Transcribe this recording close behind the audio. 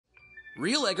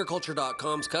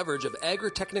RealAgriculture.com's coverage of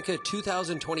Agritechnica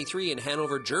 2023 in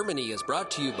Hanover, Germany is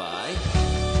brought to you by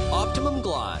Optimum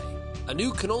Glide, a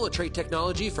new canola trait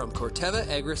technology from Corteva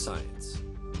Agriscience.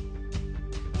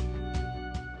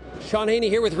 Shaun Haney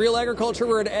here with Real Agriculture.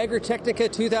 We're at Agritechnica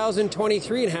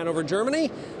 2023 in Hanover, Germany,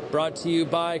 brought to you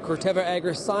by Corteva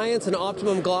Agriscience and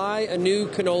Optimum Glide, a new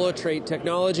canola trait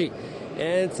technology.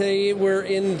 And today we're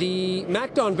in the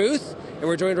MacDon's booth, and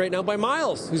we're joined right now by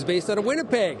Myles, who's based out of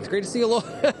Winnipeg. It's great to see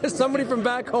somebody from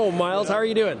back home. Myles, how are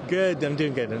you doing? Good, I'm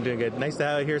doing good. Nice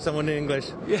to hear someone in English.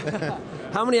 Yeah.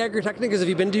 How many Agritechnicas have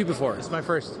you been to before? It's my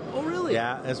first. Oh, really?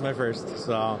 Yeah, it's my first.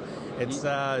 So it's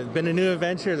been a new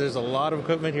adventure. There's a lot of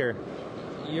equipment here.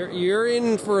 You're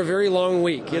in for a very long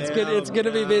week. It's good. It's going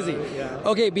to be busy. Yeah.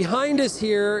 Okay, behind us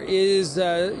here is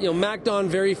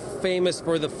MacDon's, very famous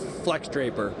for the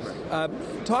FlexDraper.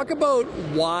 Talk about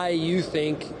why you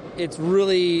think it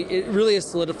really has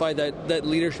solidified that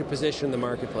leadership position in the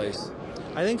marketplace.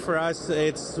 I think for us,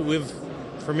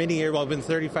 for many years. Well, it's been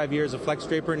 35 years of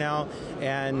FlexDraper now,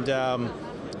 and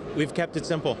we've kept it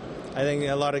simple. I think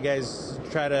a lot of guys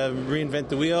try to reinvent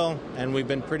the wheel, and we've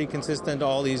been pretty consistent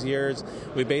all these years.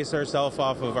 We base ourselves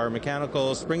off of our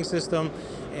mechanical spring system,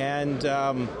 and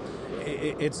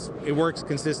it works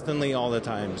consistently all the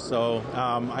time. So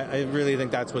I really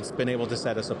think that's what's been able to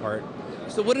set us apart.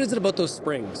 So what is it about those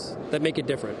springs that make it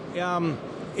different?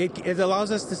 It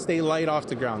allows us to stay light off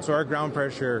the ground. So our ground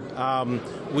pressure,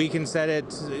 we can set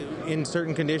it in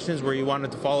certain conditions where you want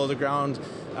it to follow the ground.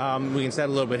 We can set it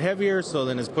a little bit heavier, so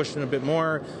then it's pushing a bit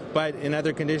more. But in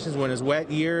other conditions, when it's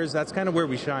wet years, that's kind of where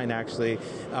we shine, actually.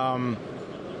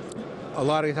 A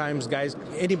lot of times, guys,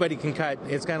 anybody can cut.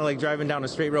 It's kind of like driving down a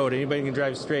straight road. Anybody can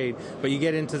drive straight. But you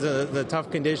get into the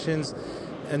tough conditions,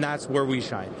 and that's where we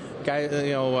shine.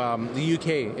 The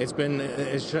UK,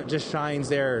 it just shines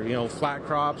there. Flat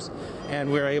crops,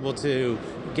 and we're able to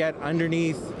get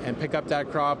underneath and pick up that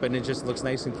crop, and it just looks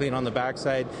nice and clean on the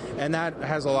backside. And that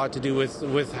has a lot to do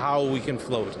with how we can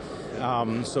float.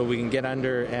 So we can get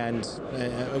under and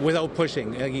without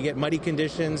pushing. You get muddy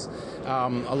conditions.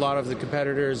 A lot of the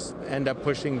competitors end up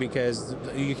pushing because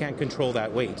you can't control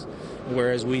that weight,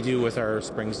 whereas we do with our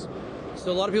springs. So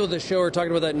a lot of people at the show are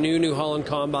talking about that New Holland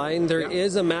combine. There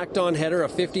is a MacDon's header, a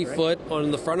 50-foot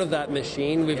on the front of that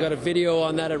machine. We've got a video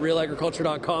on that at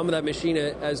RealAgriculture.com of that machine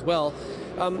as well.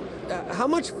 How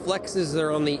much flex is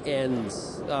there on the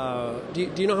ends? Do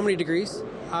you know how many degrees?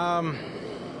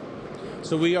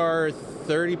 So we are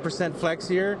 30% flex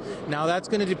here. Now that's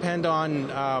going to depend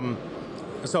on,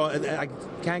 so I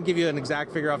can't give you an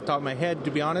exact figure off the top of my head,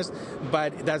 to be honest,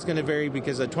 but that's going to vary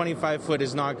because a 25-foot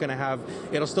is not going to have,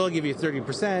 it'll still give you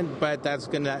 30%, but that's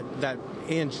going to, that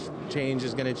inch change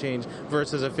is going to change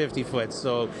versus a 50-foot.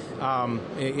 So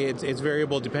it's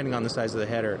variable depending on the size of the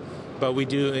header. But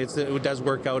it does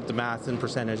work out the math and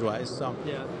percentage-wise. So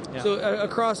yeah. So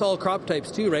across all crop types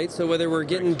too, right? So whether we're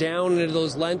getting down into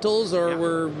those lentils or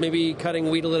we're maybe cutting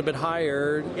wheat a little bit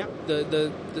higher,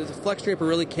 the FlexDraper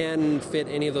really can fit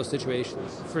any of those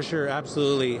situations. For sure,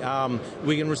 absolutely.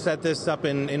 We can set this up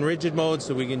in rigid mode,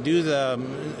 so we can do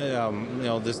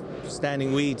this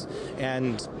standing wheat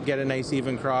and get a nice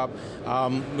even crop.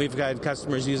 We've had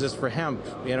customers use this for hemp.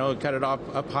 Cut it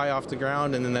up high off the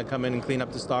ground, and then they come in and clean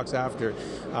up the stalks after.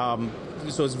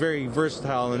 So it's very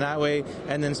versatile in that way.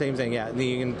 And then same thing,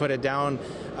 you can put it down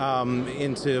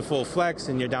into full flex,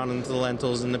 and you're down into the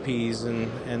lentils and the peas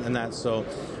and that. So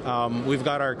we've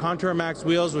got our Contour Max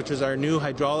wheels, which is our new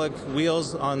hydraulic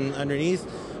wheels underneath.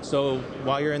 So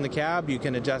while you're in the cab, you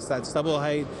can adjust that stubble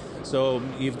height. So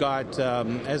you've got,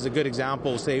 as a good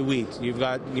example, say wheat.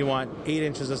 You want 8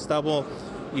 inches of stubble.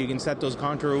 You can set those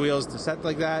contour wheels to set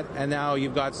like that, and now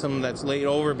you've got some that's laid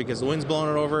over because the wind's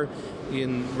blowing it over. You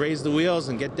can raise the wheels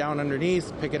and get down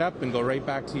underneath, pick it up, and go right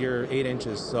back to your 8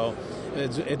 inches. So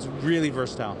it's really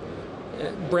versatile.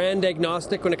 Brand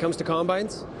agnostic when it comes to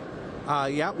combines?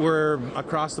 We're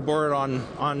across the board on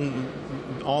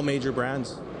all major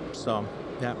brands. So,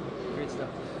 yeah. Great stuff.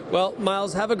 Well,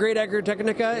 Myles, have a great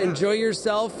Agritechnica. Yeah. Enjoy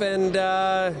yourself, and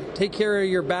take care of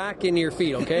your back and your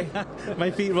feet, okay? My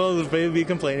feet will be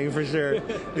complaining for sure.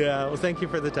 Yeah, well, thank you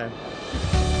for the time.